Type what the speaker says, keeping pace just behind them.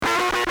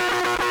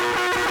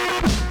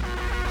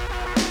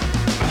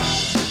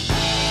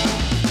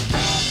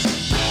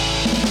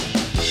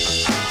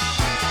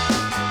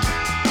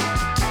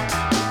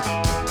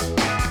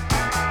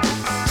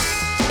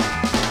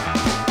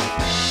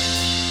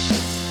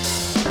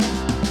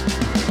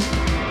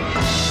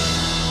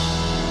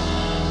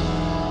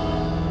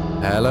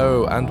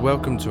Hello and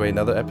welcome to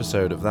another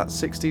episode of That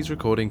 60s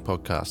Recording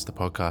Podcast, the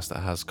podcast that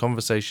has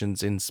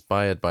conversations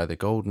inspired by the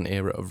golden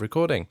era of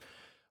recording.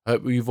 I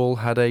hope you've all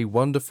had a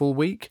wonderful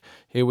week.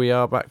 Here we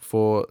are back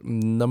for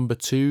number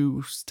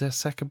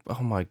second.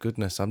 Oh my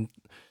goodness,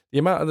 the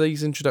amount of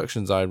these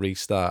introductions I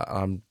restart,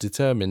 I'm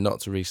determined not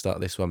to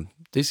restart this one.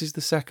 This is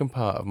the second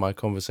part of my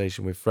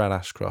conversation with Fran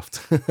Ashcroft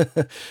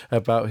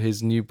about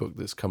his new book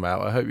that's come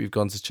out. I hope you've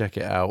gone to check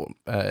it out.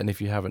 And if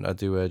you haven't, I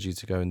do urge you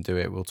to go and do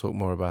it. We'll talk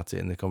more about it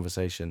in the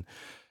conversation.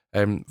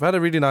 I've had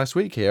a really nice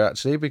week here,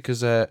 actually,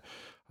 because I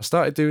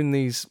started doing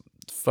these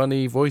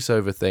funny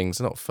voiceover things.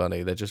 Not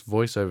funny, they're just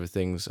voiceover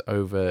things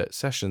over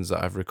sessions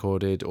that I've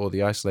recorded, or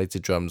the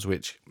isolated drums,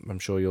 which I'm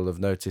sure you'll have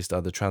noticed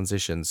are the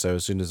transitions. So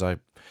as soon as I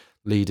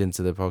lead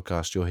into the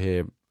podcast, you'll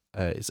hear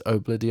it's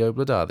Obladi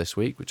Oblada this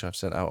week, which I've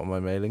sent out on my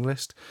mailing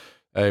list.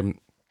 So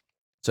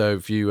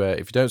if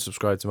you don't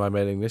subscribe to my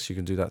mailing list, you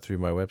can do that through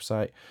my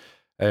website.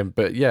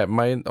 But yeah,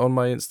 on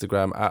my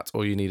Instagram at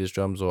All You Need Is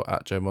Drums or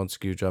at Joe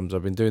Montague Drums,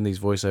 I've been doing these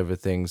voiceover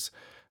things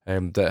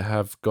that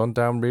have gone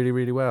down really,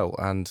 really well.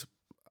 And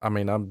I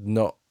mean,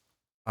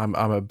 I'm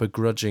a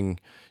begrudging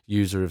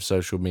user of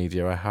social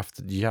media.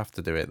 You have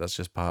to do it. That's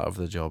just part of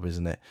the job,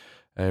 isn't it?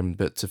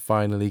 But to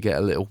finally get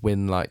a little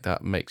win like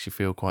that makes you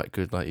feel quite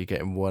good, like you're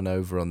getting one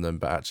over on them,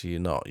 but actually you're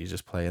not. You're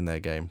just playing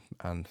their game,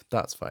 and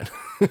that's fine.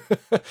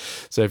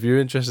 So if you're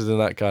interested in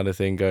that kind of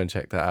thing, go and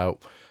check that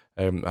out.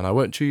 And I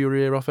won't chew your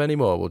ear off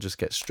anymore. We'll just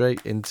get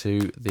straight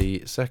into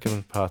the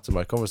second part of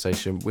my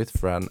conversation with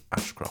Fran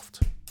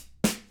Ashcroft.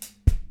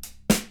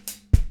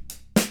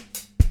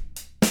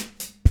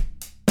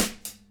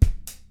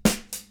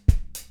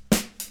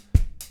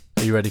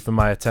 Are you ready for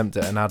my attempt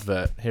at an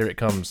advert? Here it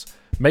comes.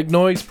 Make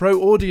Noise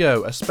Pro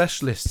Audio are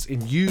specialists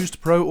in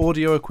used pro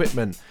audio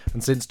equipment,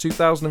 and since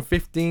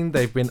 2015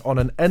 they've been on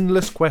an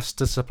endless quest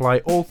to supply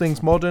all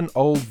things modern,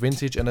 old,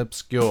 vintage and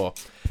obscure.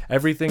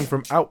 Everything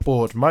from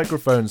outboard,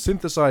 microphones,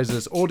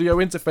 synthesizers, audio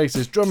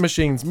interfaces, drum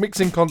machines,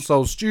 mixing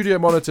consoles, studio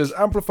monitors,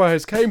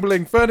 amplifiers,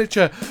 cabling,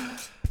 furniture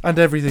and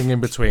everything in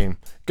between.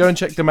 Go and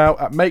check them out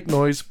at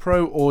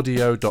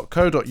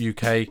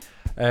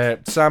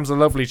makenoiseproaudio.co.uk. Sam's a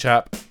lovely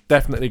chap.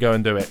 Definitely go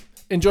and do it.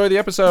 Enjoy the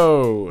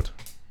episode!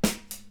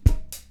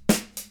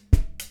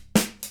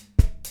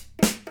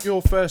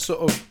 Your first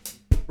sort of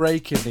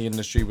break in the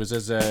industry was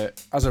as a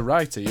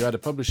writer. You had a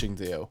publishing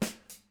deal.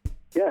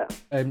 Yeah.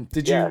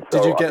 Did you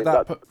get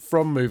that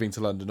from moving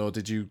to London, or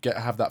did you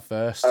have that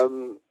first?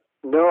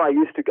 No, I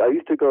used to go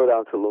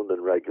down to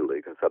London regularly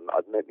because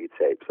I'd make me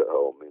tapes at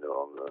home,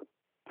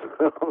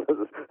 on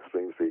the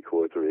string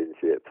 3/4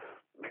 inch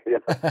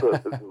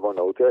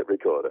mono tape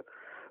recorder,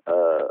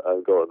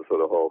 and go and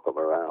sort of haul them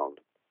around.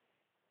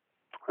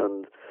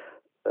 And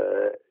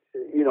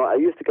I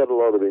used to get a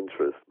lot of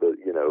interest, but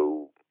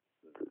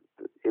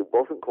it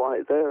wasn't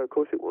quite there. Of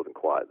course, it wasn't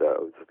quite there. I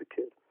was just a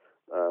kid.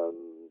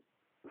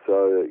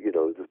 So,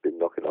 just been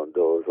knocking on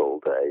doors all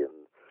day,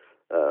 and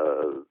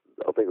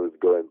I think I was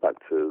going back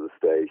to the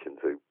station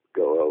to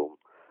go home,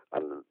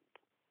 and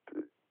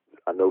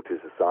I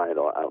noticed a sign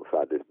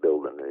outside this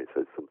building, and it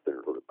said something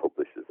for the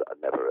publishers that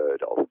I'd never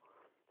heard of.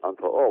 And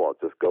I thought, I'll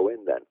just go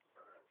in then.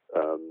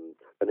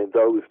 And in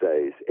those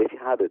days, if you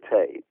had a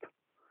tape,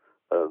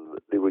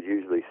 they would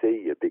usually see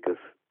you because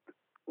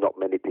not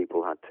many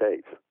people had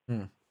tapes.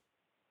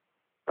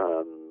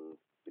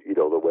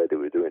 The way they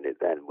were doing it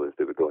then was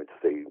they were going to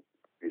see,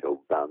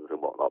 bands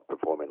and whatnot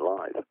performing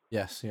live.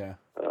 Yes, yeah.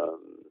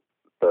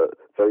 But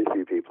very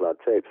few people had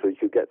tapes, so you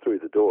could get through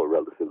the door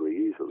relatively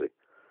easily.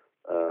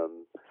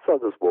 So I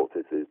just walked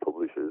into these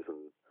publishers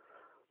and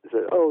they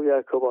said, "Oh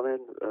yeah, come on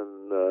in."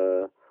 And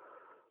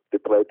they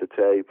played the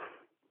tape,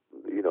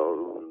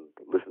 and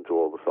listened to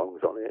all the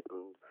songs on it,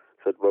 and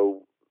said,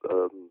 "Well,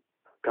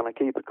 can I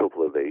keep a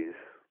couple of these?"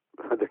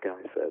 The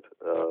guy said.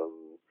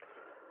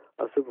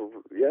 I said, "Well,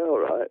 yeah, all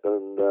right."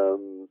 And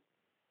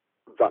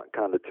that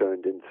kind of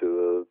turned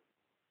into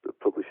a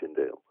publishing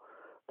deal,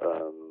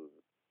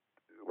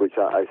 which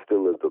I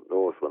still lived up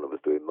north when I was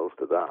doing most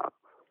of that.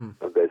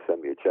 And they'd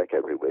send me a check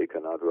every week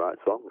and I'd write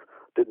songs.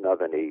 Didn't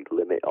have any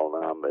limit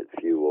on how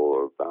few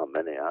or how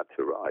many I had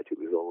to write. It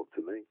was all up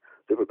to me.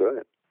 They were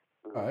great.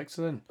 Oh,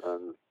 excellent.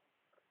 And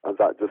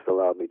that just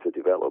allowed me to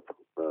develop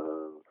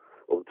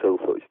until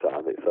such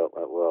time it felt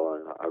like,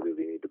 well, I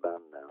really need a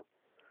band now.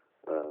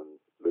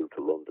 Moved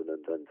to London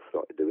and then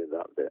started doing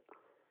that bit.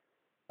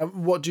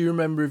 And what do you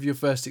remember of your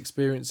first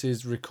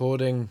experiences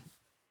recording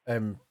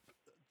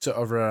sort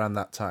of around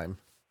that time?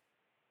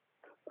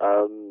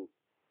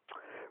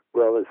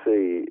 Well, let's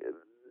see.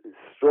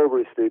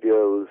 Strawberry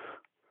Studios,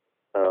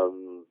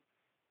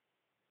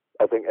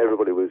 I think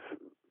everybody was,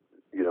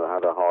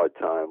 had a hard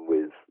time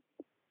with,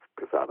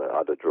 because I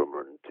had a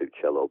drummer and two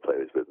cello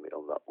players with me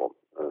on that one.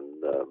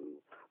 And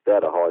they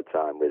had a hard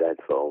time with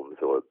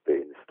headphones or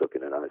being stuck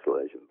in an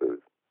isolation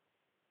booth.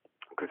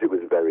 Because it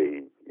was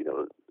very,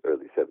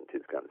 early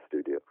 70s kind of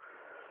studio.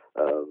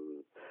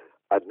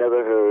 I'd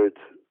never heard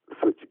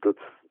such good,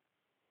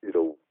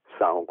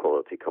 sound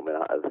quality coming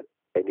out of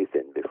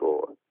anything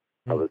before.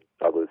 I was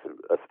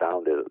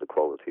astounded at the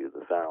quality of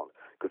the sound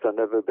because I'd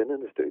never been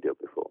in the studio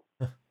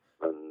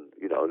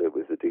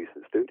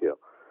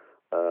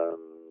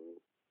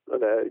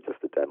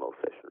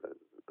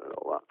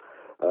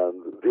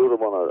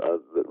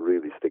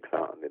really sticks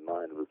out in my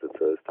mind was the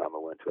first time I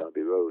went to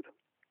Abbey Road.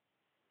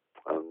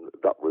 And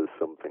that was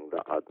something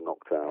that I'd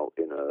knocked out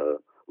in a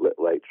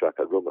little 8-track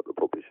I'd run at the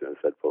publisher and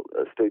said, well,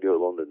 Studio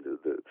London,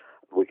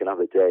 we can have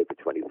a day for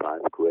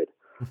 25 quid.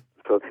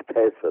 So they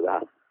paid for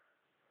that.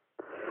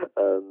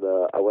 And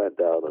I went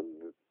down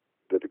and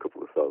did a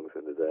couple of songs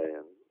in a day,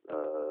 and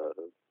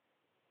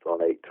on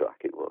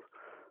 8-track it was.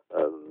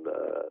 And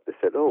they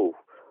said, oh,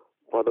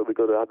 why don't we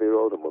go to Abbey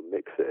Road and we'll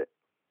mix it?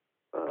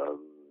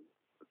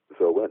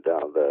 So I went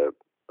down there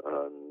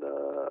and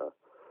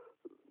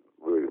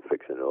we were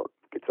fixing up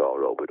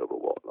guitar over and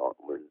whatnot,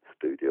 and we're in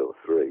Studio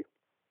 3.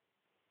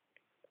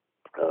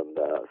 And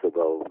I said,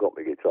 well, I've got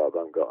my guitar, but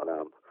I haven't got an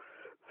amp.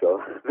 So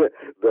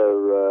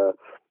the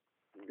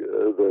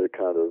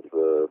kind of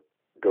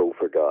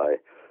gopher guy,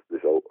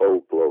 this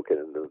old bloke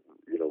in the,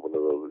 one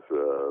of those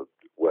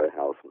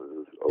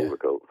warehouseman's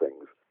overcoat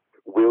things,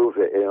 wheels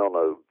it in on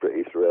a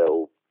British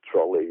Rail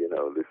trolley,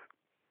 this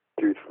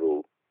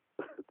beautiful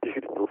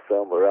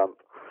Selmer amp.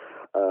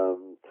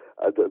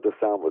 The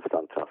sound was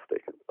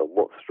fantastic, and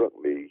what struck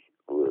me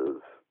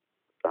was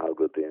how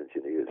good the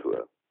engineers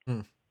were.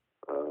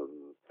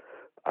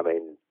 I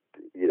mean,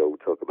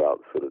 talk about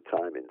sort of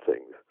timing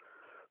things.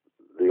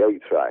 The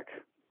 8-track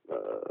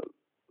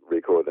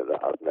recording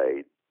that I'd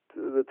made,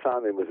 the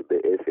timing was a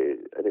bit iffy,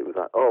 and it was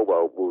like, oh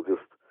well, we'll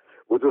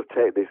just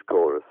take this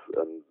chorus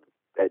and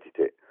edit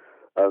it.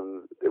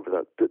 It was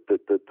like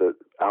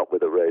out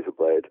with a razor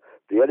blade.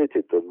 They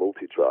edited the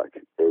multi-track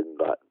in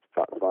that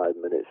 5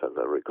 minutes, as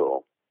I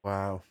recall.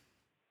 Wow.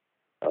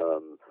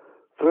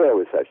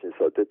 3-hour session,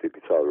 so I did the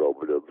guitar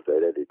overdubs,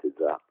 they'd edited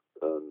that,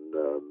 and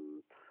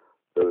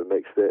then we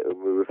mixed it, and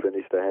we were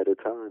finished ahead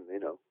of time,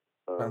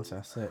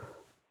 Fantastic.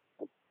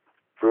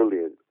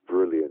 Brilliant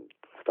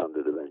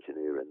standard of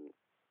engineering,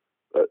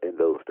 in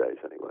those days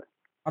anyway.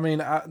 I mean,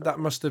 that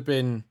must have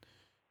been,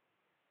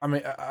 I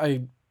mean,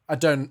 I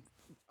don't,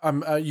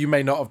 you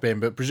may not have been,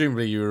 but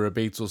presumably you were a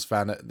Beatles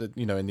fan at the,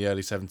 in the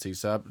early 70s.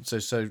 So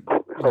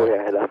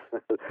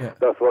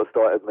that's what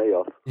started me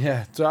off.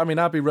 Yeah. So, I mean,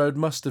 Abbey Road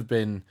must have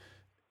been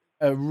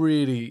a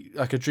really,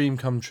 like a dream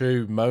come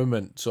true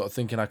moment, sort of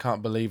thinking, I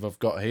can't believe I've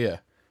got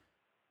here.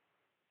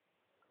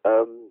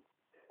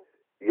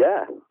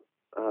 Yeah.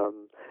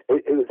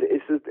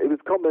 It was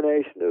a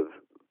combination of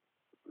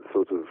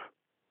sort of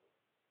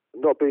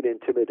not being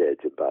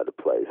intimidated by the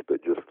place,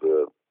 but just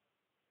the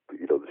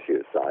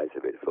sheer size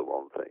of it for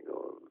one thing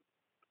or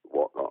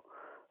whatnot,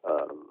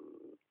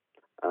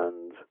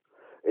 and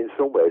in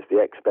some ways the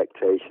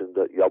expectation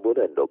that I would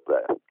end up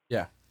there.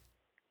 Yeah.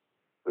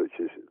 Which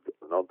is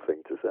an odd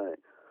thing to say.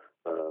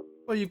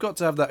 Well, you've got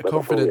to have that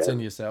confidence in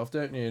yourself,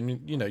 don't you?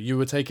 And you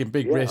were taking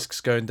big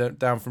risks going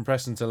down from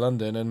Preston to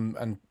London,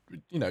 and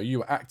you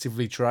were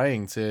actively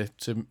trying to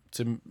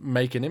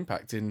make an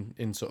impact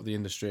in sort of the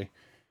industry.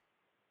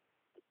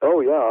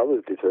 Oh yeah, I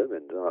was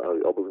determined.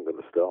 I wasn't going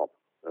to stop.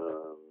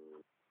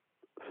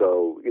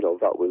 So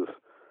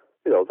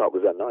that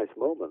was a nice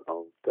moment.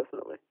 Oh,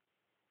 definitely.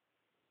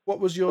 What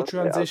was your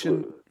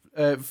transition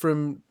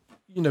from?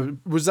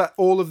 Was that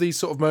all of these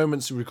sort of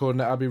moments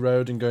recording at Abbey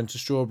Road and going to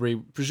Strawberry,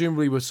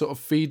 presumably were sort of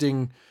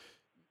feeding,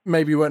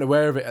 maybe you weren't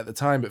aware of it at the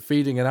time, but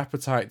feeding an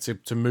appetite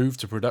to move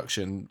to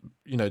production?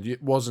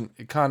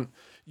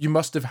 You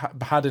must have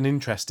had an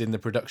interest in the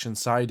production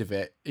side of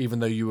it, even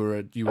though you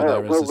were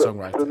there as a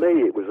songwriter. For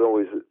me, it was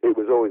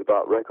always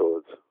about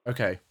records.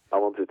 Okay. I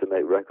wanted to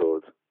make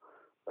records.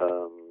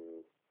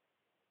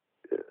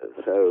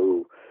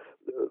 So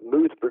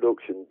moved to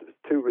production, there's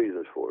 2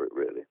 reasons for it,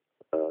 really.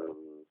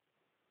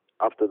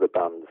 After the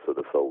band sort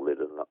of folded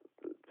and that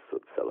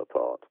sort of fell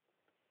apart,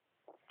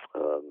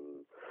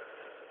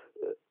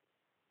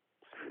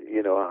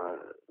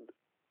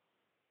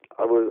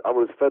 I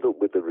was fed up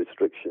with the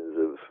restrictions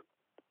of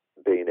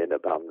being in a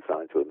band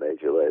signed to a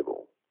major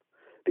label,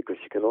 because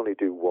you can only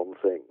do one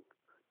thing.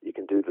 You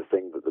can do the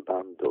thing that the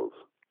band does,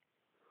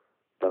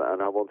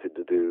 and I wanted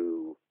to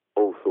do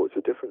all sorts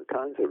of different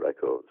kinds of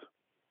records,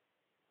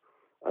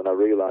 and I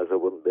realised I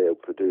wouldn't be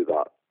able to do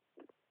that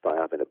by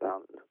having a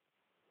band.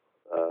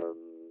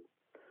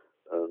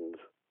 And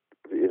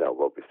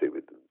obviously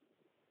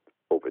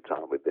over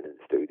time we've been in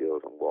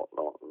studios and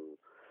whatnot,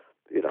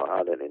 and I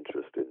had an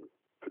interest in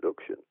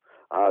production.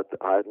 I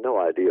had no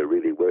idea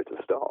really where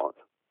to start,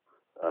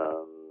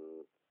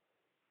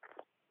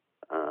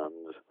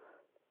 and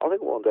I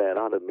think one day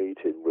I had a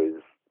meeting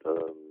with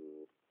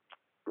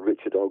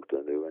Richard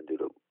Ogden, who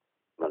ended up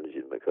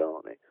managing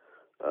McCartney,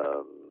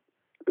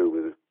 who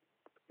was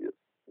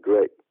a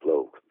great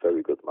bloke,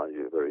 very good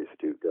manager, very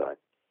astute guy.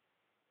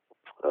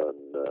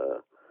 And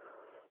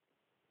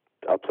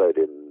I played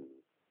him,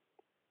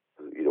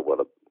 what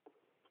I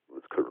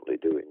was currently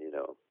doing, He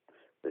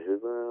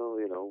said, well,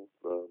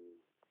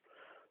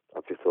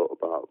 have you thought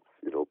about,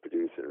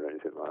 producing or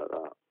anything like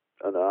that?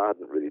 And I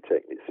hadn't really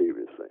taken it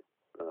seriously.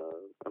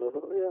 And I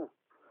thought, yeah,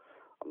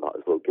 I might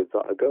as well give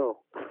that a go.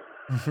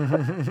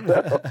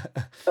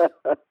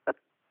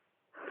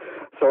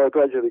 So I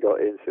gradually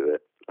got into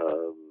it.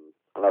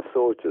 And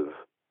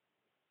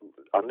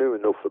I knew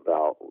enough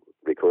about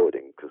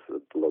recording because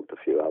I'd logged a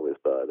few hours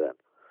by then.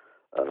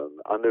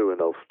 I knew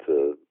enough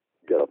to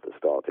get off the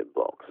starting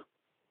blocks.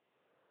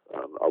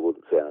 I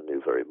wouldn't say I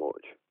knew very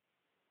much,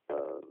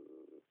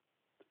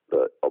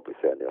 but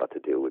obviously I knew how to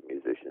deal with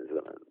musicians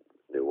and I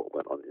knew what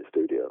went on in the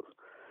studios.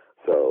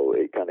 So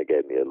it kind of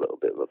gave me a little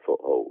bit of a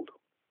foothold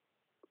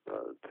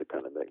to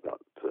kind of make that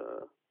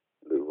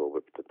move over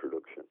to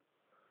production.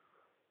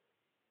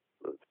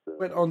 But,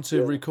 went on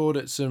to record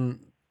at some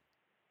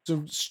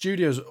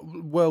studios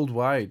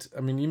worldwide.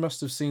 I mean, you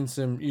must have seen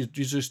some. You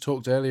just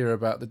talked earlier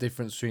about the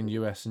difference between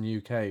US and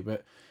UK,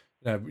 but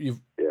you've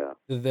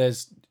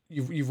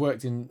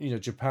worked in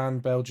Japan,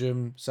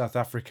 Belgium, South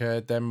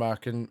Africa,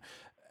 Denmark, and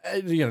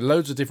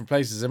loads of different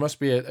places. There must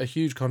be a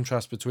huge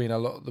contrast between a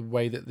lot of the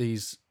way that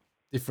these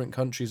different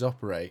countries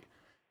operate.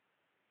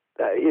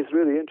 It's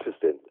really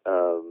interesting.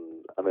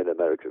 I mean,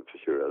 America for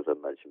sure, as I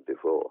mentioned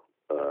before,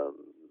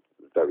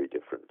 very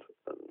different.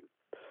 And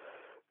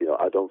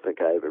I don't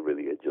think I ever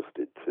really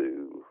adjusted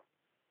to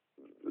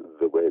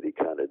the way they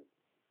kind of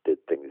did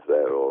things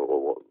there,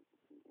 or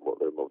what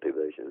their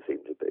motivation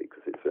seemed to be,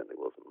 because it certainly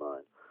wasn't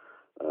mine.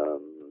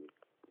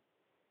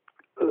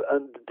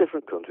 And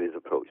different countries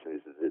approach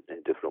things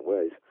in different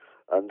ways,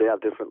 and they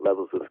have different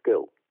levels of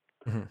skill.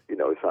 Mm-hmm.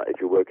 If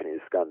you're working in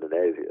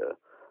Scandinavia,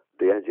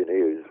 the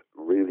engineers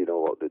really know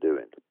what they're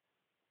doing.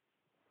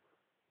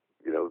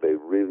 They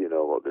really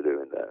know what they're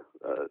doing there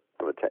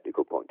from a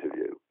technical point of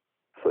view.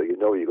 So you're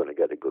going to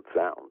get a good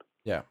sound.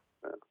 Yeah.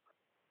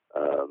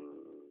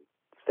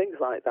 Things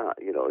like that.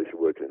 If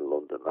you're working in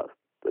London, that's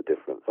a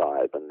different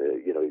vibe, and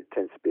it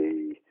tends to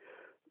be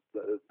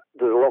there's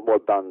a lot more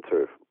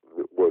banter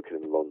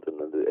working in London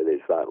than it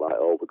is that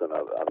we're going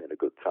to having a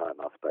good time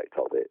aspect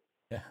of it.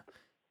 Yeah.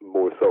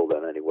 More so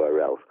than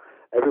anywhere else.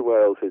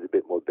 Everywhere else is a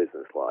bit more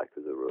business-like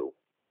as a rule.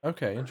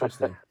 Okay,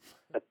 interesting.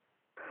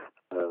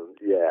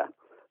 Yeah.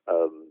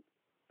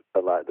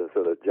 And like the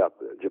sort of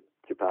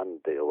Japan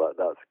deal,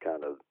 that's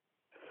kind of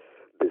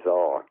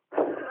bizarre.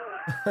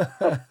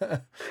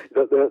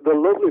 They're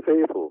lovely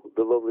people.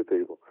 They're lovely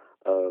people.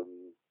 A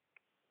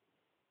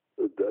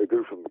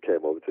group from them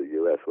came over to the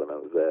US when I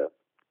was there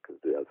because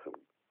they had some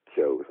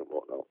shows and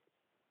whatnot,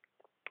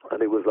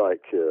 and it was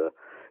like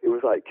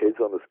kids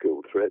on a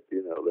school trip. They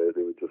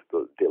were just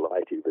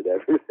delighted with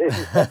everything.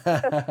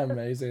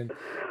 Amazing.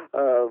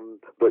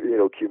 But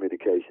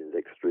communication is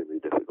extremely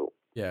difficult.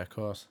 Yeah, of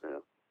course. Yeah.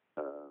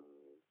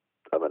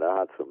 I mean, I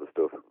had some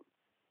stuff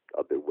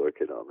I've been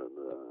working on,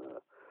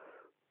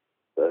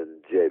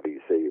 and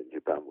JVC in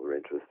Japan were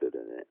interested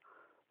in it.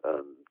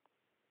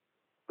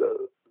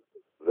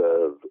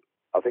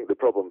 I think the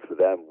problem for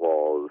them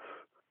was,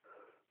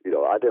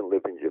 I didn't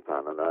live in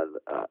Japan, and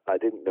I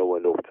didn't know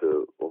enough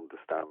to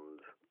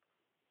understand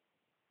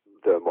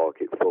their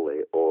market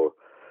fully, or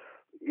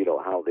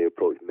how they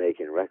approach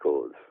making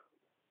records,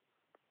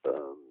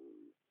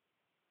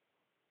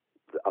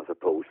 as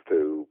opposed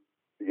to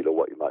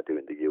what you might do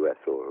in the US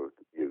or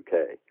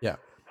UK. Yeah.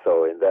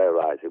 So in their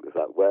eyes, it was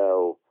like,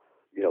 well,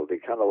 they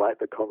kind of like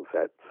the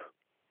concept,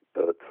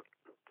 but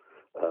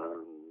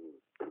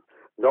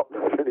not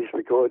the finished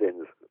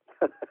recordings.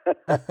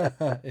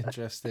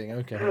 Interesting.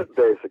 Okay.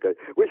 Basically,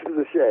 which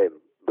was a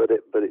shame, but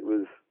it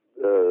was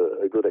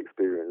a good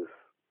experience,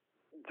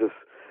 just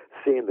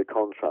seeing the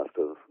contrast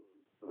of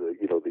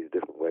these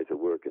different ways of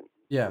working.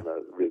 Yeah. And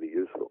that's really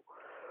useful.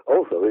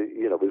 Also,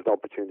 there's an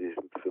opportunity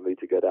for me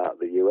to get out of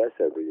the US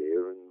every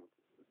year and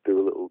do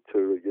a little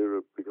tour of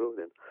Europe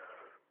recording.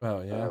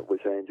 Oh yeah.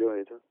 Which I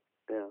enjoyed.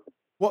 Yeah.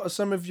 What are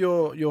some of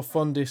your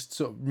fondest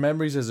sort of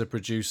memories as a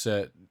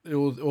producer,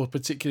 or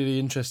particularly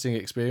interesting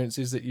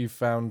experiences that you've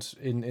found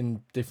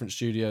in different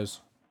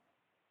studios?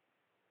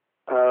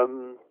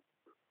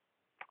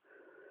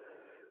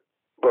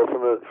 Well,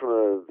 from a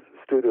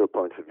studio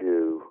point of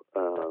view,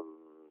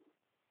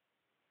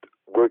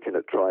 working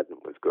at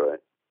Trident was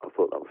great. I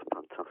thought that was a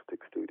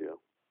fantastic studio.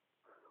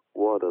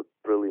 What a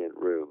brilliant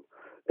room!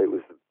 It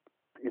was,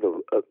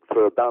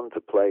 for a band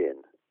to play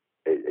in.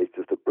 It's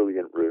just a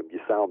brilliant room.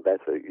 You sound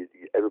better.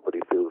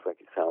 Everybody feels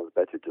like it sounds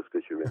better just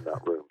because you're in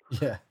that room.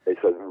 Yeah.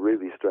 It's a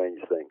really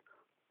strange thing.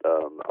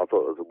 I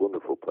thought it was a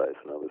wonderful place,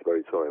 and I was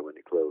very sorry when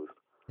it closed.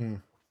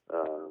 Mm.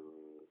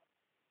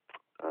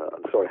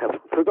 I'm sorry, I've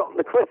forgotten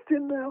the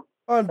question now.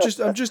 I'm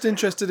just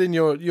interested in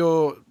your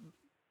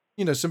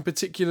some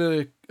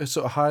particular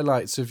sort of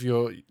highlights of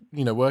your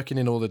working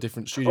in all the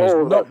different studios.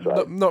 Oh,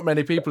 not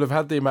many people have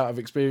had the amount of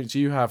experience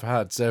you have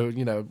had, so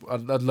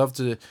I'd love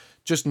to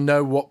just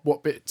know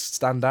what bits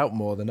stand out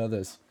more than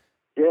others.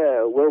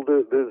 Yeah, well,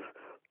 there's a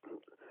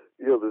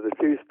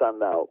few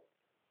standout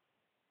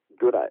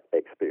good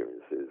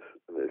experiences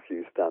and a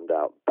few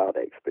standout bad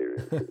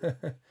experiences.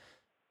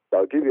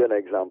 I'll give you an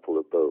example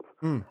of both.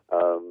 Mm.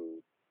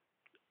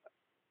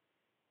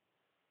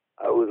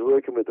 I was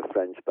working with a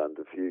French band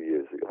a few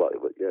years ago. Well,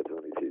 yeah, it was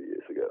only a few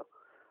years ago.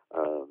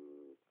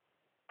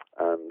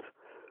 And,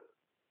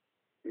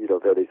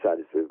 they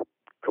decided to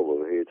come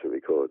over here to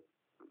record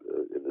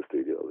in the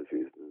studio. I was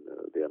using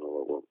the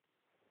analog one.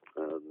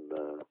 And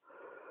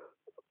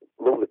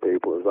lovely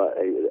people. It was like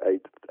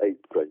eight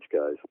French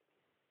guys.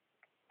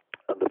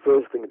 And the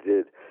first thing I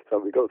did, so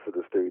we got to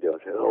the studio, I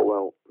said, oh,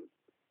 well,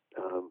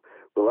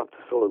 we'll have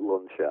to sort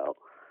lunch out.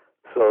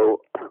 So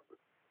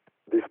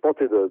they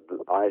spotted the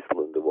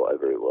Iceland or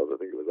whatever it was. I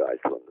think it was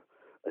Iceland.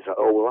 I said,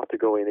 oh, we'll have to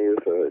go in here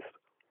first.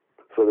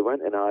 So they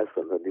went in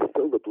Iceland and they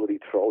filled the bloody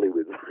trolley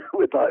with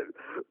with like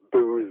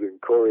booze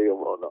and curry and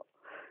whatnot.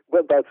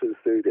 Went back to the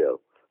studio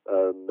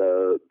and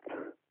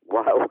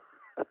while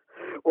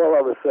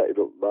I was setting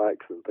up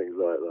mics and things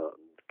like that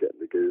and getting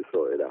the gear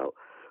sorted out,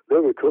 they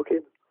were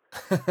cooking.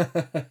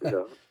 You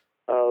know,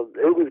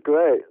 it was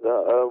great.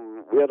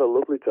 We had a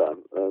lovely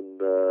time,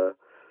 and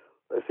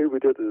I think we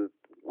did an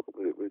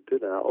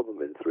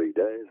album in 3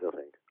 days, I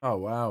think. Oh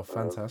wow,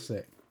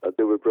 fantastic!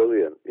 They were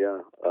brilliant, yeah,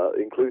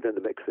 including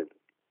the mixing.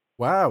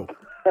 Wow.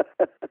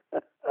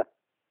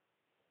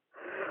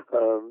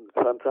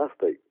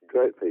 Fantastic,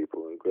 great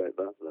people and great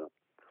band. That.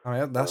 I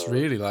mean, that's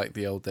really like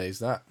the old days.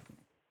 That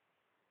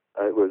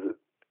it was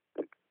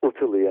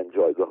utterly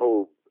enjoyed. The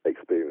whole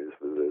experience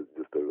was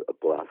just a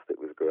blast. It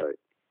was great.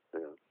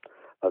 Yeah.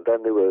 And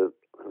then they were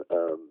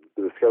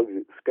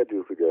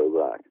scheduled to go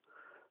back,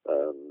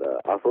 and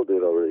I thought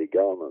they'd already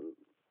gone, and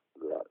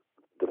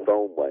the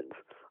phone went,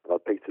 and I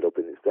picked it up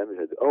in its and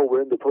said, "Oh,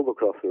 we're in the pub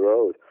across the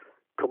road.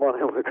 Come on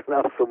in, we're going to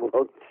have some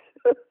lunch."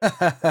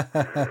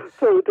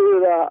 So we do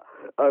that,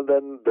 and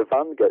then the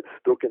van gets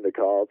stuck in the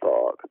car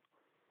park,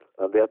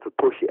 and they had to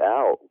push it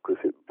out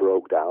because it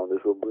broke down or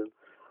something.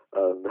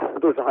 And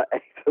there was like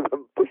 8 of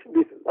them pushing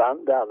this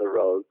van down the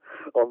road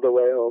on the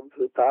way home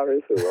to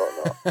Paris or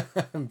whatnot.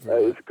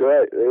 It was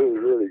great. It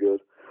was really good.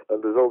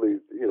 And there's all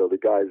these, the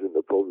guys in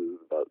the pub. There's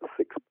about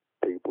 6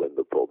 people in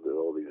the pub. There's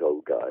all these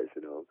old guys,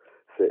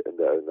 sitting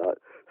there, and that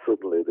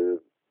suddenly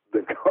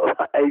they've got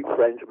like 8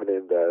 Frenchmen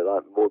in there,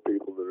 like more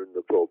people than are in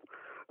the pub,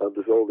 and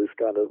there's all this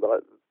kind of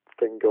like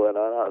thing going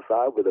on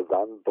outside with a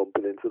van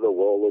bumping into the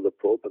wall of the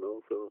pub and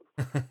all sorts.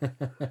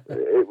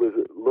 It was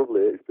a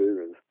lovely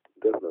experience,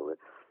 definitely.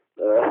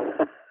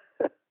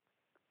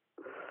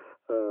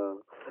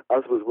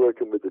 As was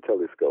working with the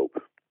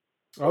telescopes.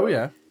 Oh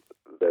yeah,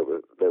 they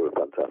were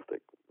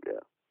fantastic.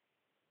 Yeah.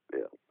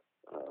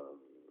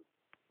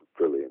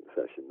 Brilliant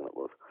session that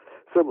was.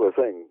 Similar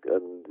thing,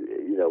 and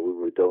we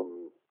were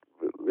done.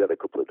 We had a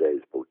couple of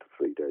days booked,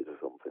 3 days or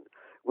something.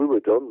 We were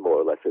done more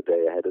or less a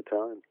day ahead of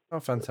time. Oh,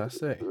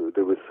 fantastic!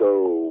 They were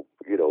so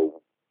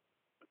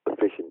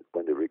efficient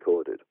when they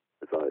recorded.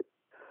 It's like,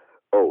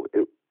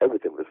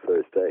 everything was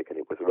first take and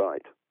it was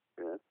right.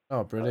 Yeah.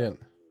 Oh,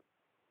 brilliant!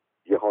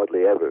 You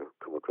hardly ever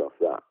come across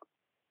that.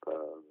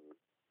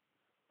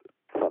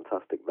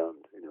 Fantastic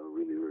band,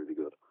 really, really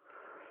good.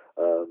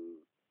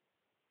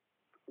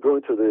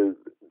 Going to the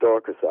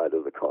darker side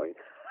of the coin.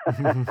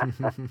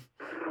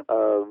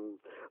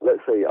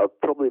 Let's say I've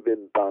probably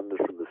been banned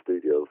from the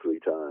studio 3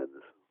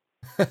 times.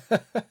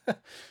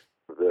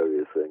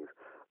 Various things.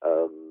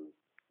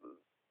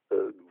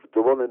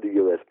 The one in the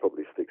US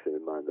probably sticks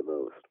in mind the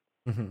most.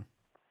 Mm-hmm.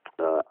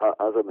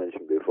 As I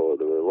mentioned before,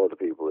 there were a lot of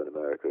people in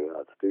America who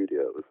had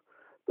studios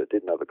but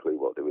didn't have a clue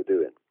what they were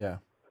doing. Yeah.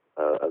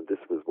 And this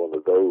was one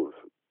of those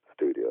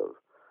studios.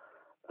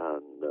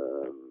 And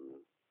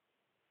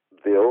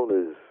the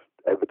owners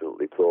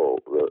evidently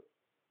thought that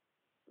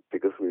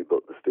because we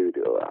built the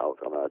studio out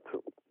and I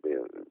took, we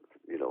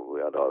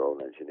had our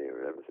own engineer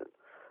and everything,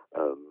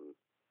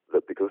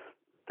 that because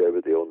they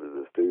were the owners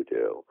of the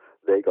studio,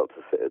 they got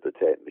to sit at the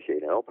tape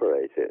machine and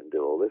operate it and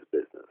do all this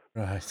business.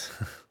 Right.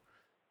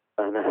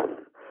 And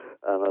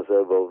I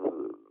said, well,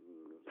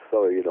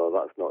 sorry,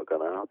 that's not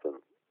going to happen.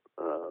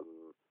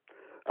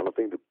 And I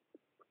think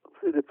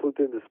they plugged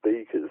in the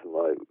speakers and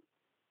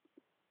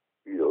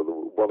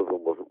one of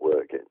them wasn't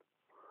working.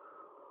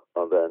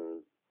 And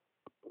then,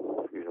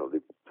 they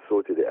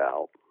sorted it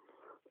out.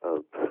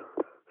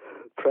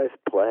 Press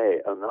play,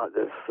 and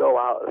they're so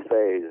out of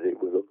phase, it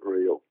was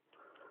unreal.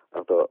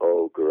 I thought,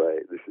 oh,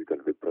 great, this is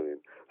going to be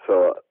brilliant.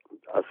 So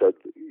I said,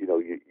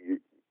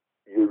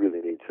 you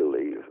really need to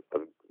leave.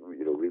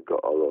 We've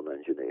got our own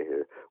engineer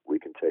here. We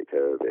can take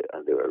care of it.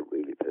 And they were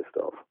really pissed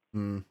off.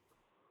 Mm.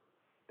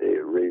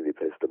 It really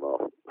pissed them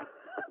off.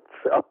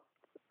 So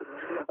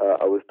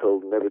I was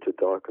told never to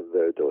darken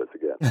their doors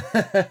again.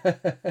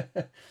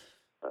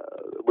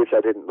 Which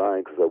I didn't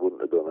mind because I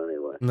wouldn't have done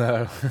anyway.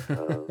 No.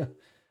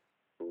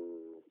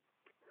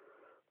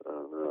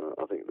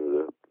 I think there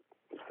was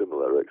a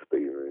similar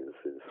experience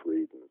in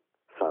Sweden,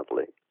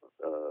 sadly.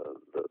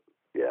 But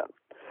yeah.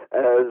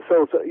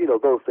 So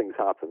those things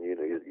happen.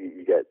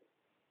 You get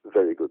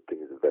very good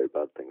things and very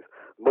bad things.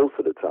 Most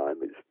of the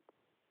time, it's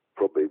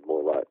probably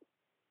more like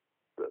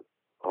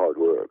hard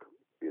work.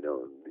 And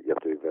you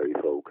have to be very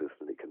focused,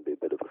 and it can be a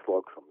bit of a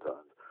slog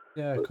sometimes.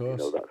 Yeah, of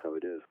course. That's how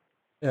it is.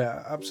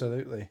 Yeah,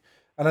 absolutely.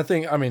 And I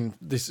think,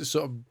 this is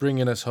sort of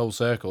bringing us whole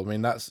circle.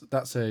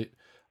 That's a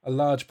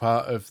large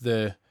part of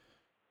the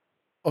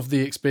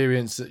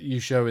experience that you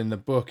show in the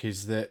book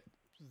is that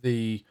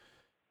the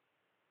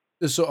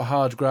sort of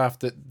hard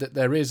graft that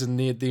there is, and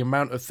the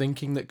amount of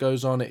thinking that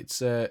goes on.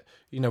 It's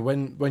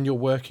when you're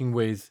working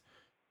with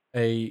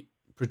a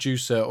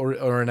producer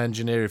or an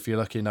engineer, if you're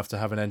lucky enough to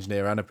have an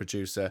engineer and a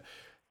producer,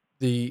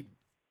 the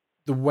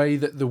the way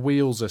that the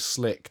wheels are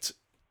slicked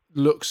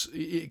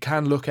it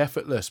can look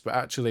effortless, but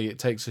actually it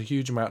takes a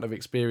huge amount of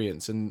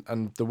experience,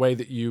 and the way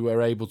that you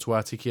are able to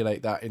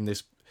articulate that in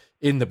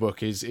the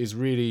book is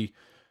really,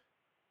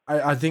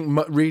 I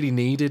think, really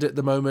needed at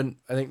the moment.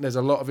 I think there's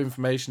a lot of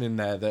information in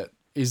there that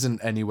isn't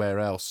anywhere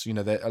else. A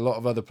lot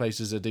of other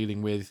places are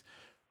dealing with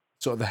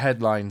sort of the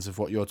headlines of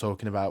what you're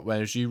talking about,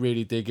 whereas you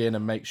really dig in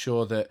and make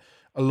sure that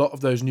a lot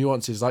of those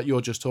nuances, like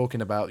you're just talking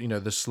about,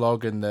 the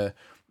slog and the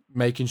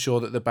making sure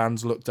that the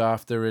band's looked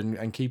after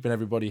and keeping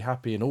everybody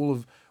happy, and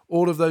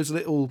all of those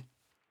little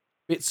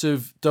bits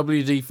of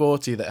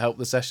WD-40 that help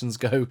the sessions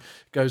go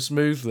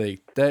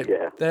smoothly.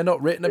 They're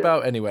not written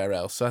about anywhere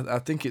else. I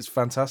think it's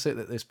fantastic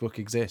that this book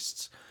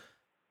exists.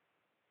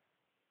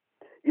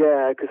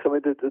 Yeah, because I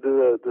mean, there's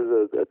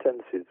a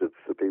tendency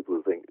for people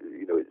to think,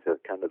 it's a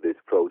kind of this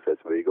process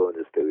where you go in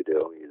the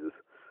studio and you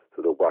just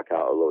sort of whack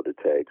out a load of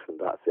takes and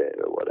that's it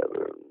or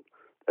whatever, and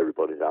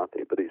everybody's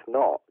happy. But it's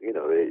not.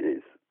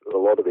 It's a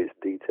lot of it's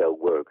detailed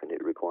work, and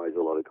it requires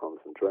a lot of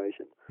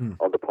concentration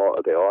on the part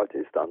of the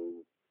artist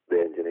and the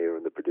engineer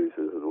and the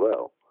producers as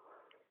well.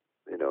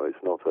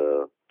 It's not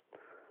a.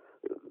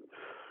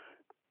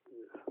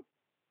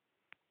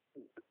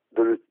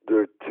 There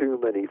are too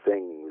many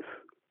things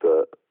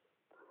that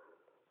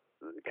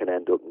can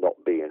end up not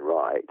being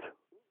right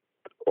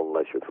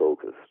unless you're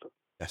focused.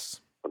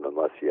 Yes. And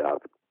unless you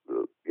have,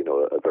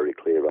 a very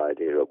clear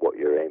idea of what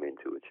you're aiming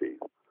to achieve,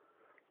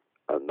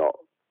 and not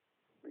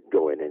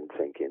going in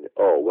thinking,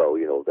 oh, well,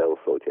 they'll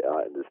sort it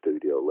out in the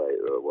studio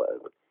later or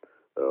whatever.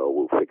 Or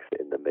we'll fix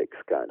it in the mix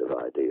kind of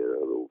idea,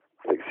 or we'll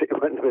fix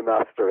it when we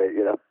master it,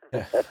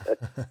 Yeah.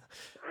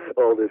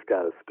 all this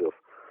kind of stuff.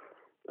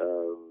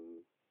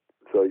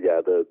 So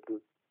yeah, the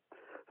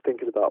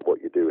thinking about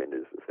what you're doing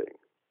is the thing,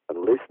 and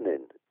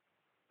listening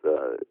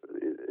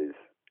is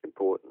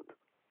important.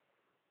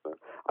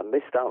 I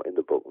missed out in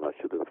the book, and I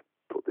should have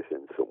put this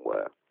in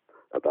somewhere,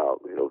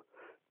 about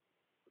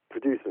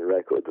producing a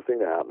record. The thing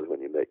that happens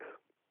when you mix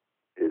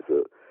is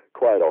that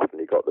quite often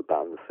you got the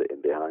band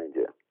sitting behind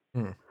you,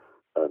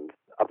 and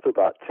after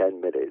about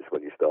 10 minutes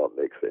when you start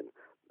mixing,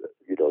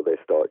 they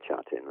start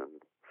chatting,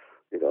 and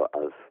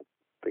as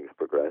things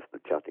progress, the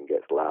chatting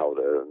gets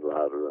louder and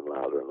louder and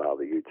louder and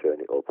louder. You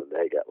turn it up and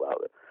they get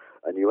louder,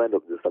 and you end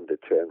up just having to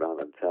turn around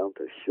and tell them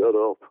to shut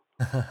up.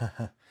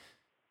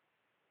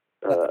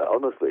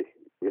 Honestly,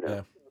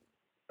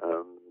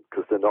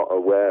 because they're not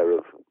aware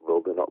of,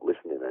 they're not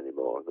listening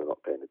anymore, they're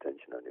not paying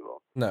attention anymore.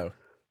 No.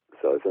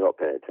 So if they're not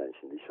paying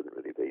attention, they shouldn't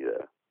really be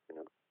there.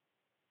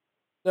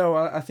 No,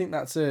 I think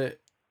that's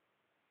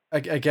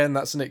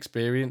that's an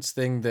experience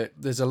thing, that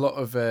there's a lot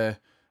of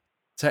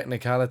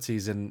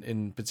technicalities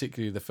in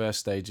particularly the first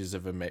stages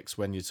of a mix,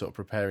 when you're sort of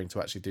preparing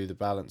to actually do the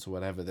balance or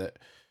whatever, that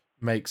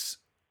makes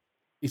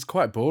it's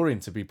quite boring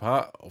to be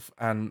part of.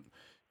 And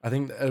I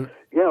think unless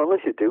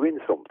you're doing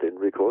something,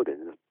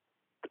 recording is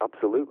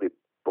absolutely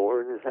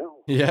boring as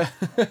hell. Yeah.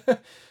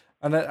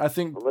 And I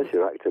think unless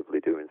you're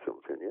actively doing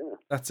something,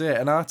 that's it.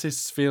 And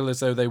artists feel as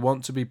though they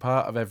want to be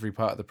part of every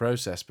part of the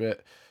process,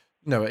 but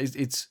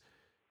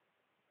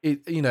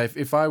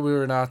if I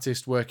were an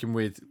artist working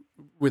with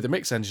a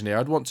mix engineer,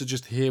 I'd want to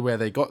just hear where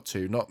they got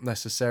to, not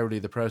necessarily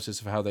the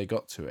process of how they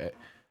got to it.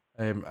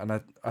 And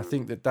I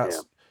think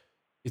that's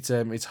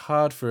it's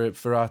hard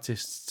for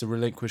artists to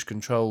relinquish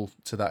control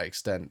to that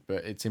extent,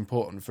 but it's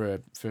important for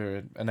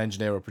an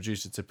engineer or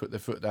producer to put their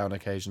foot down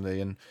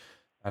occasionally and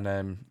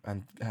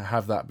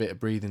have that bit of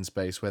breathing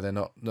space where they're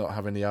not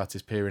having the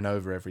artist peering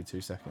over every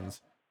 2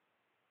 seconds.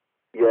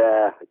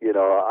 Yeah,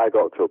 I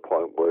got to a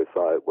point where it's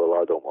like, well,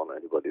 I don't want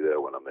anybody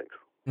there when I mix.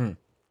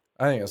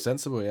 I think that's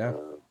sensible, yeah.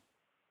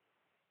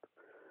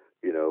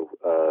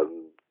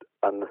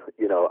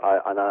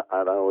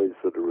 I always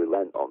sort of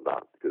relent on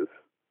that, because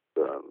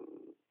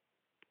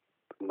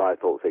my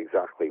thoughts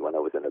exactly when I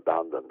was in a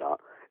band and that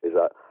is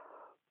that,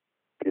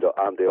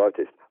 I'm the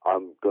artist.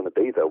 I'm going to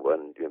be there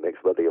when you mix,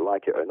 whether you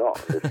like it or not.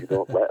 And if you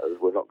don't let us,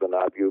 we're not going to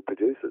have you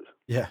producers.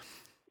 Yeah.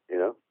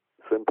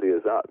 Simply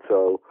as that.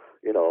 So,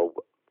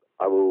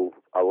 I will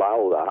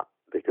allow that,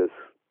 because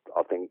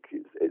I think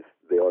it's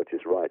the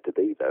artist's right to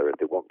be there if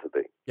they want to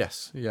be.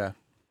 Yes, yeah.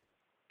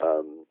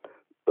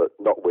 But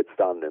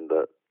notwithstanding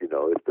that,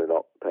 if they're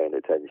not paying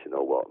attention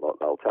or whatnot,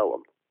 I'll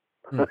tell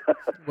them.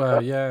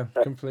 Well, yeah,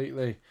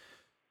 completely.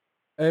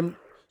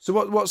 So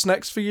what's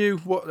next for you?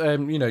 What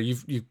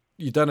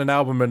you've done an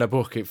album and a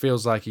book. It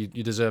feels like you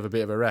deserve a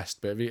bit of a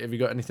rest. But have you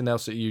got anything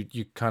else that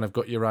you kind of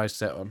got your eyes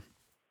set on?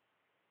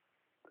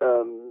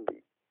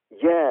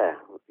 Yeah.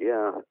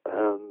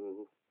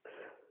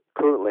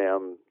 Currently,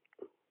 I'm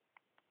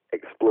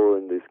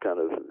exploring this kind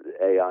of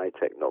AI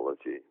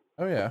technology.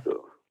 Oh yeah.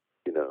 So,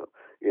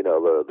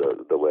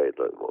 the way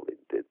that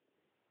they did,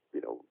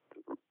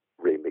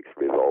 remix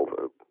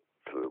Revolver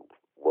for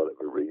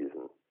whatever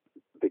reason,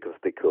 because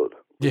they could.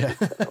 Yeah.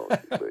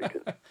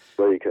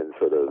 Where you can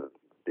sort of,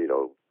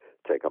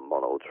 take a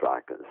mono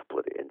track and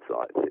split it into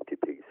like 50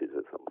 pieces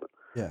or something.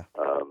 Yeah.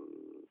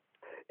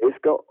 It's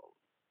got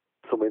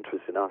some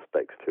interesting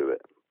aspects to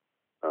it.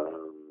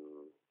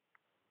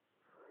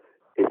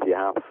 If you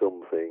have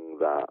something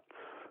that's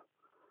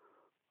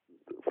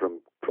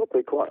from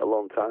probably quite a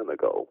long time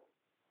ago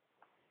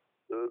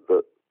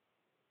that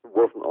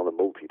wasn't on a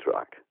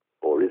multi-track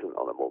or isn't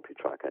on a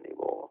multi-track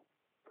anymore,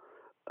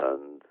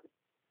 and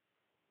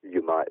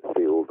you might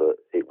feel that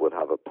it would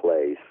have a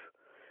place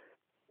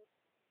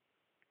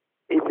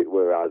if it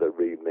were either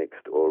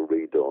remixed or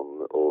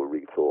redone or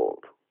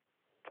rethought.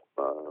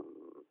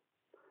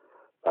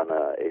 And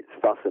it's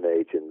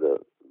fascinating that,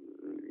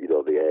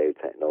 the AI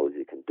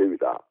technology can do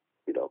that,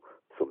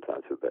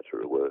 sometimes for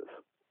better or worse.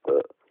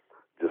 But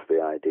just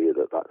the idea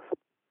that that's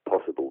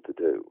possible to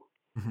do,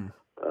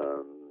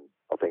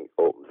 I think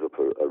opens up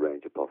a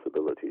range of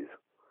possibilities,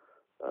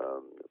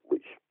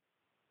 which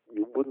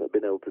you wouldn't have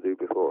been able to do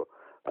before.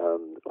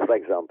 For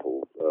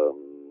example,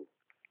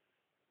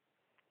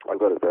 I've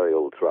got a very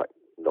old track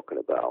knocking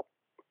about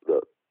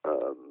that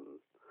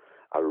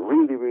I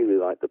really, really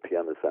like the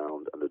piano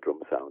sound and the drum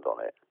sound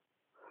on it,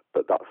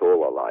 but that's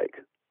all I like.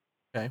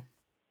 Okay.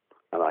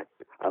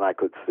 And I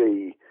could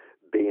see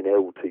being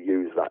able to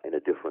use that in a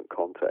different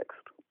context.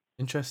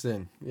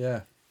 Interesting.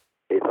 Yeah.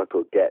 If I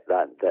could get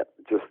that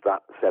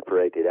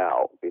separated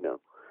out,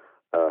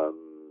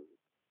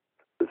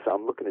 so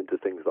I'm looking into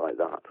things like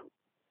that,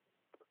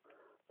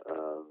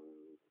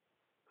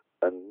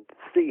 and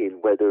seeing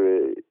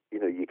whether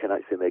you can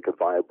actually make a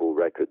viable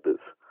record that's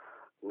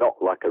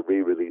not like a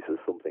re-release of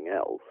something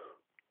else,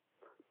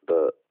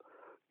 but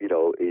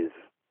is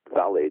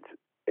valid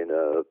in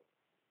a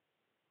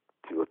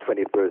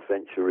 21st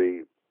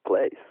century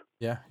place.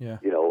 Yeah.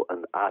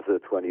 And as a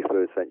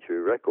 21st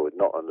century record,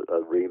 not a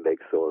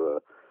remix or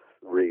a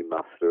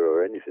remaster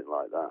or anything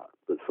like that,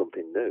 but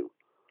something new.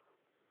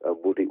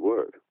 Would it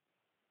work?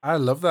 I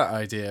love that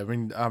idea. I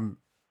mean,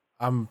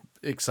 I'm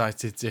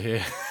excited to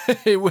hear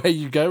where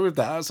you go with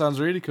that. That sounds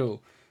really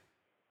cool.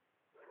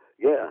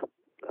 Yeah.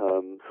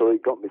 So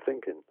it got me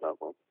thinking, that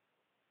one.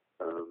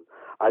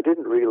 I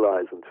didn't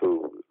realize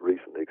until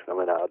recently, because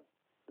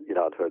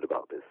I'd heard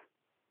about this,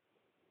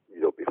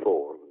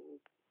 before, and,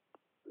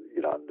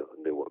 I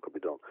knew what could be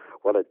done.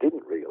 What I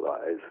didn't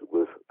realize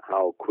was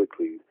how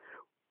quickly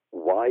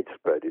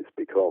widespread it's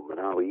become and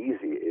how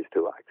easy it is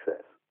to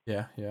access.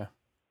 Yeah.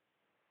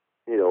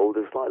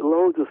 There's like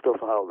loads of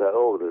stuff out there.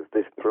 Oh, there's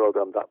this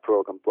program, that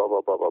program, blah,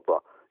 blah, blah, blah, blah.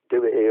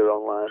 Do it here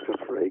online for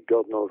free,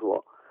 God knows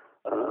what.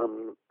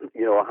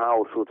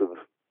 How sort of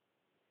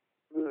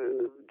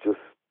just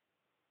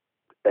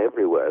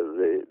everywhere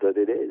that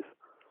it is.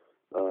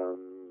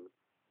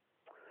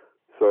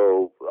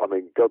 So,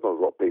 God knows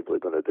what people are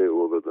going to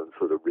do other than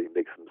sort of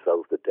remix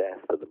themselves to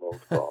death for the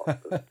most part.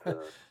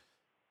 But,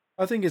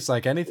 I think it's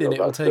like anything; it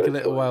will take a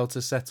little while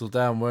to settle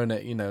down, won't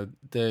it?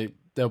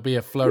 There'll be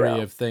a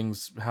flurry of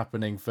things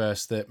happening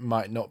first that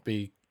might not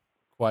be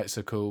quite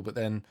so cool, but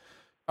then,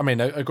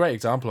 a great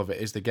example of it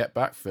is the Get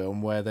Back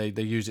film, where they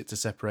use it to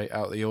separate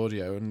out the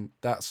audio, and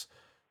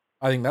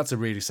I think that's a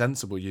really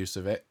sensible use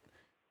of it.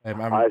 I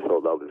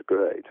thought that was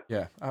great.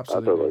 Yeah,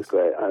 absolutely. I thought that was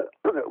great.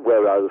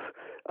 Whereas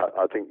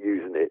I think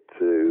using it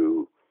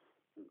to,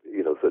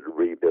 sort of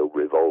rebuild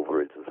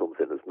Revolver into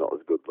something that's not as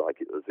good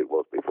as it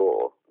was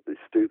before is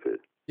stupid.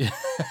 Yeah.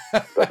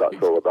 But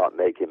that's all about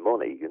making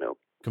money,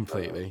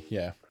 Completely,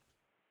 yeah.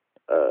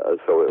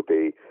 So it'll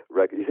be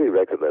you see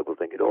record labels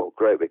thinking, oh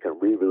great, we can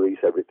re-release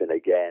everything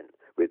again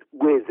with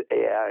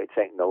AI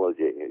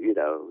technology.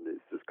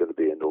 It's just going to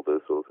be another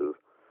sort of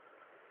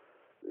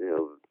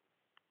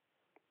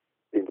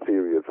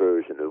inferior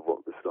version of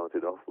what we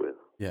started off with.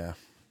 Yeah.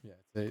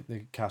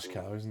 The cash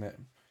cow, isn't it?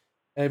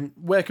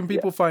 Where can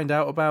people find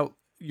out about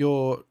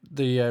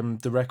the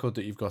record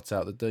that you've got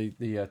out,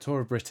 the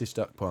Tour of British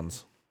Duck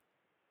Ponds?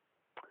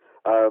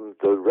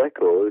 The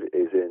record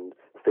is in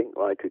Think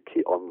Like a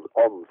Key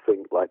on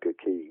Think Like a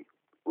Key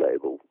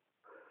label,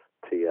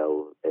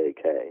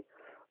 TLAK.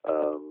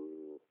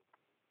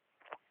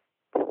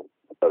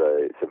 But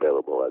it's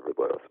available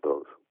everywhere, I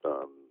suppose,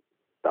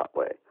 that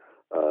way.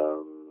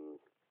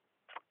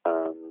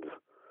 And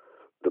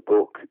the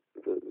book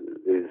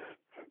is,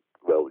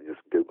 well,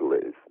 just Google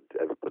it.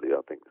 Everybody,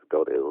 I think, has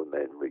got it. All the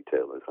main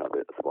retailers have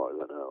it, as far as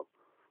I know.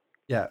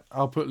 Yeah,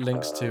 I'll put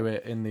links to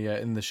it in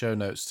the show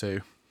notes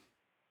too.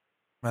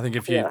 I think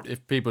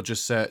if people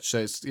just search, so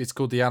it's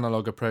called The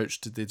Analog Approach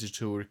to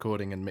Digital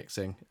Recording and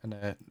Mixing,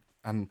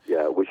 and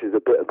yeah, which is a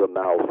bit of a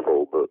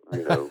mouthful, but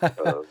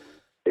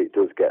it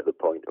does get the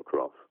point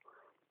across.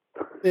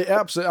 It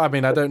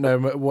absolutely. I don't know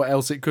what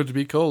else it could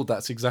be called.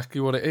 That's exactly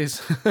what it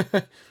is.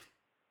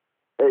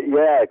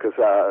 Yeah, because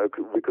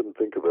we couldn't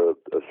think of a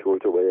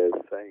shorter way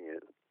of saying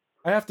it.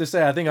 I have to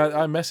say, I think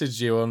I messaged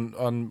you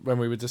on when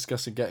we were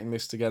discussing getting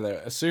this together.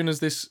 As soon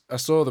as I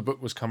saw the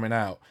book was coming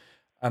out,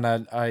 and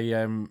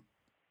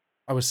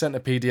I was sent a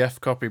PDF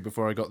copy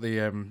before I got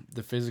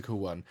the physical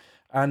one,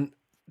 and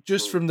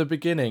just from the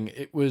beginning,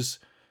 it was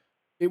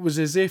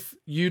as if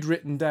you'd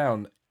written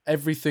down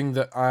everything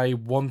that I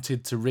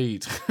wanted to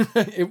read.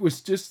 It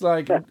was just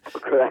like,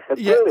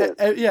 Brilliant.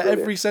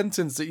 Every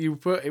sentence that you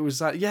put, it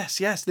was like, yes,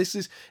 this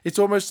is. It's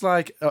almost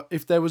like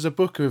if there was a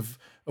book of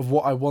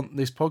what I want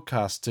this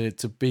podcast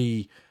to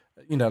be,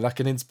 like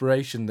an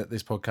inspiration that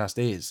this podcast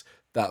is.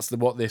 That's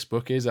what this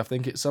book is. I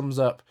think it sums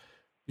up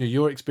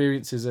your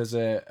experiences as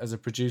a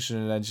producer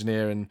and an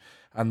engineer,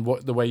 and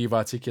what the way you've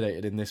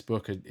articulated in this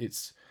book.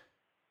 It's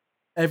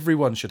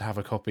everyone should have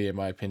a copy, in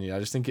my opinion. I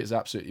just think it's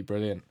absolutely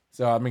brilliant.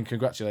 So, I mean,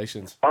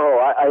 congratulations.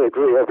 Oh, I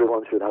agree.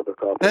 Everyone should have a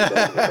copy.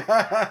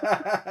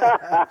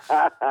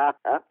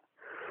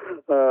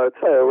 I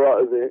tell you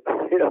what, it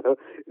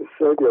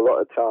saved you a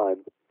lot of time.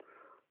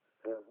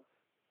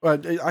 Well,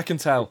 I can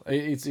tell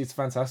it's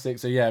fantastic.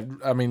 So yeah,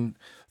 I mean,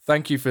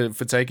 thank you for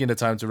taking the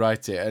time to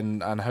write it,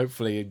 and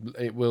hopefully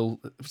it will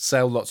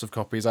sell lots of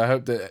copies. I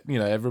hope that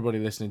everybody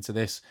listening to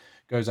this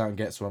goes out and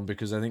gets one,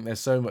 because I think there's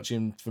so much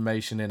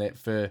information in it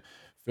for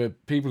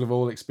people of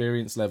all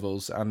experience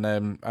levels, and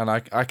I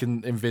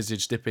can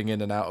envisage dipping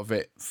in and out of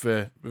it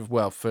for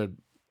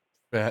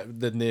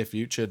the near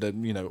future. That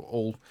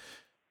all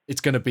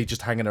it's going to be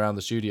just hanging around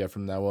the studio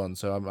from now on.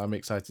 So I'm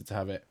excited to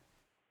have it.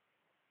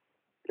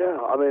 Yeah,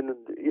 I mean,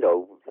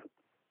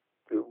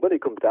 when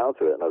it comes down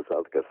to it, and as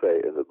I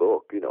say in the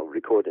book,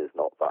 recording is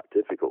not that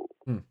difficult.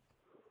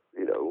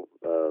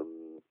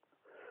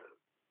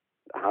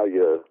 How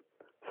you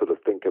sort of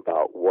think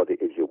about what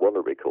it is you want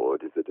to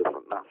record is a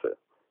different matter,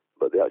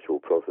 but the actual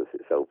process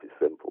itself is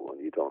simple,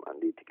 and you don't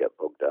need to get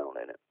bogged down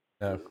in it.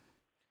 No.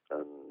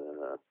 And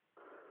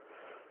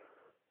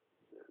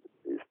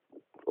it's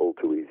all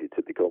too easy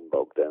to become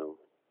bogged down.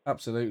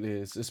 Absolutely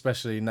is,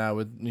 especially now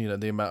with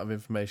the amount of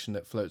information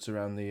that floats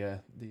around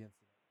the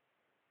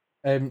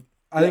I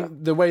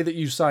think the way that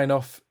you sign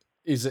off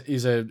is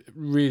a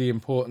really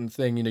important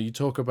thing. You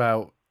talk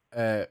about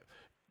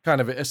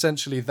kind of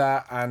essentially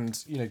that,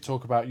 and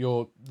talk about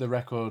the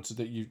records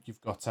that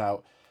you've got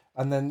out,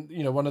 and then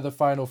one of the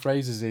final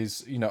phrases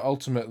is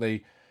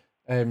ultimately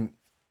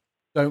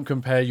don't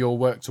compare your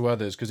work to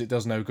others, because it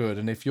does no good,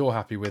 and if you're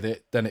happy with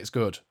it, then it's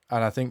good.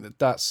 And I think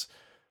that's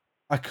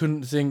I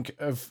couldn't think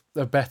of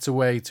a better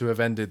way to have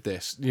ended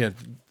this.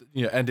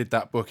 Ended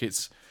that book.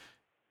 It's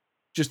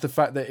just the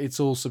fact that it's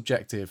all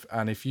subjective,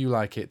 and if you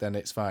like it, then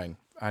it's fine.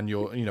 And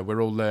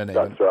we're all learning.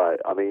 That's right.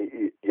 I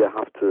mean, you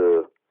have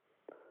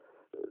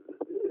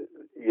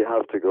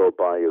to go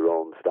by your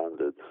own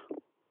standards.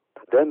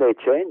 Then they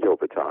change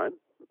over time.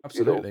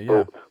 Absolutely,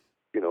 But,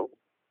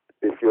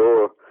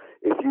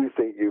 if you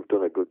think you've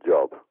done a good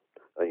job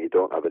and you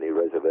don't have any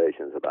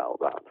reservations about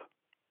that,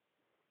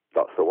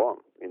 that's the one.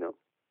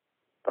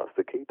 That's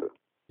the keeper.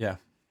 Yeah,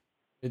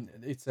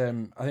 it's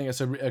I think it's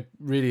a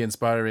really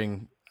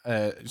inspiring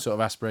sort of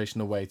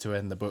aspirational way to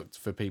end the book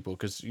for people,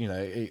 because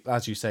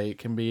as you say, it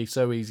can be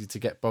so easy to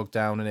get bogged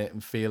down in it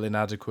and feel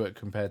inadequate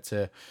compared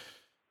to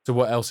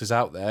what else is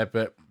out there,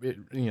 but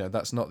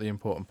that's not the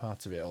important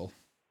part of it all.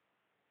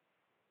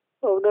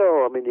 Oh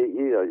no, I mean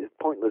it's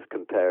pointless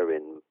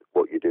comparing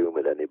what you're doing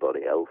with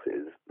anybody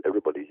else's.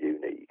 Everybody's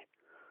unique,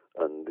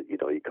 and you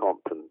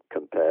can't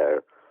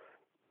compare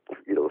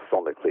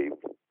sonically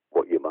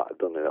what you might have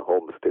done in a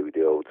home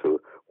studio to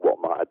what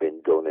might have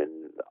been done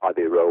in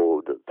Abbey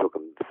Road that took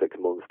them 6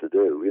 months to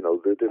do.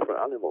 They're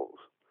different animals.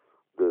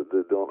 They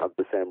don't have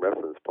the same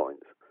reference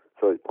points,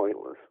 so it's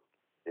pointless.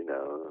 And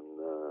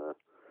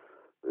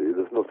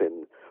there's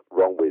nothing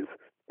wrong with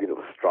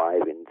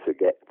striving to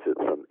get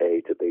from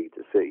A to B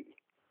to C,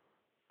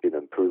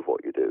 and prove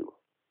what you do.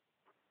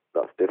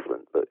 That's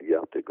different, but you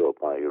have to go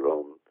by your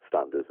own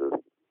standards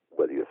of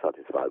whether you're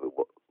satisfied with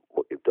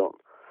what you've done.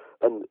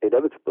 And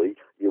inevitably,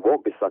 you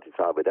won't be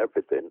satisfied with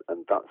everything,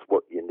 and that's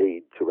what you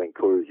need to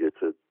encourage you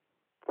to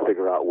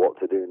figure out what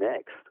to do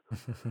next. I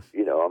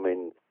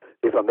mean,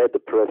 if I made the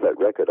perfect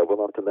record, I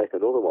wouldn't have to make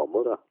another one,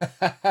 would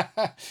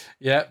I?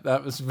 Yeah,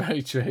 that was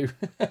very true.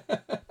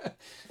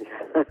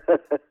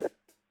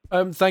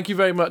 Thank you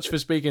very much for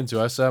speaking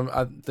to us.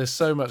 There's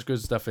so much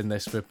good stuff in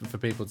this for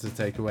people to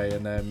take away,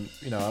 and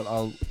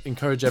I'll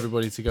encourage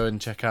everybody to go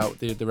and check out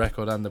the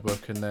record and the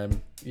book.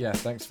 And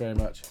thanks very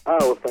much. Oh,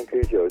 well, thank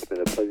you, Joe. It's been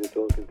a pleasure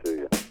talking to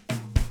you.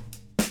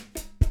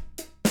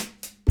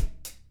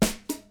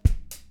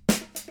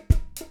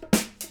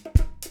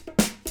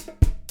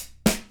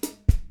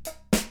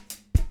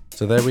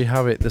 So there we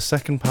have it, the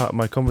second part of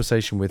my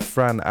conversation with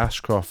Fran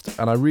Ashcroft,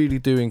 and I really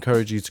do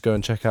encourage you to go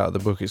and check out the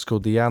book. It's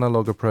called The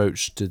Analog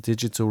Approach to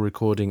Digital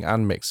Recording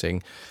and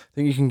Mixing. I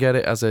think you can get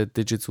it as a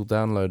digital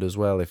download as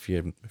well if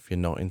you're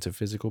not into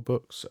physical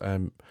books.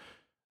 I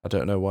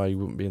don't know why you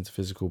wouldn't be into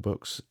physical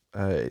books.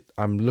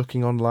 I'm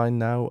looking online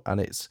now,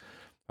 and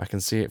I can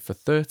see it for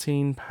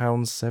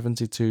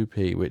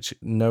 £13.72p, which,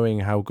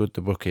 knowing how good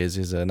the book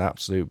is an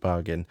absolute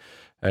bargain.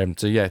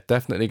 So yeah,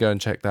 definitely go and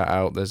check that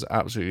out. There's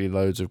absolutely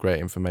loads of great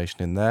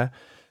information in there.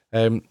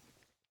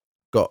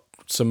 Got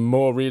some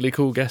more really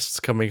cool guests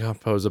coming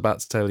up. I was about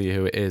to tell you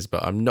who it is,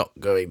 but I'm not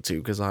going to,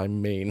 because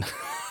I'm mean.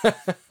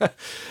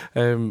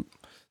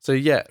 So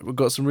yeah, we've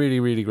got some really,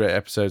 really great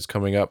episodes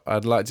coming up.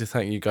 I'd like to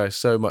thank you guys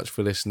so much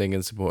for listening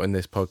and supporting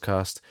this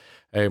podcast.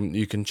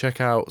 You can check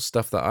out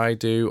stuff that I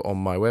do on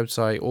my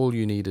website,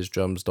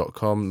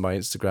 allyouneedisdrums.com, my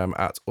Instagram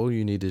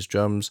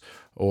 @allyouneedisdrums,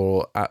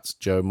 or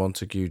 @Joe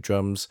Montague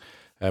Drums.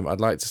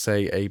 I'd like to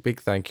say a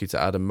big thank you to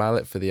Adam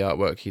Mallet for the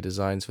artwork he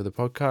designs for the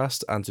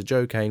podcast, and to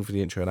Joe Kane for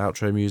the intro and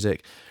outro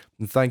music.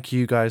 And thank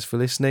you guys for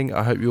listening.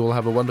 I hope you all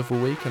have a wonderful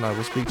week, and I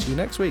will speak to you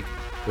next week.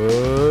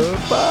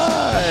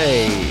 Goodbye.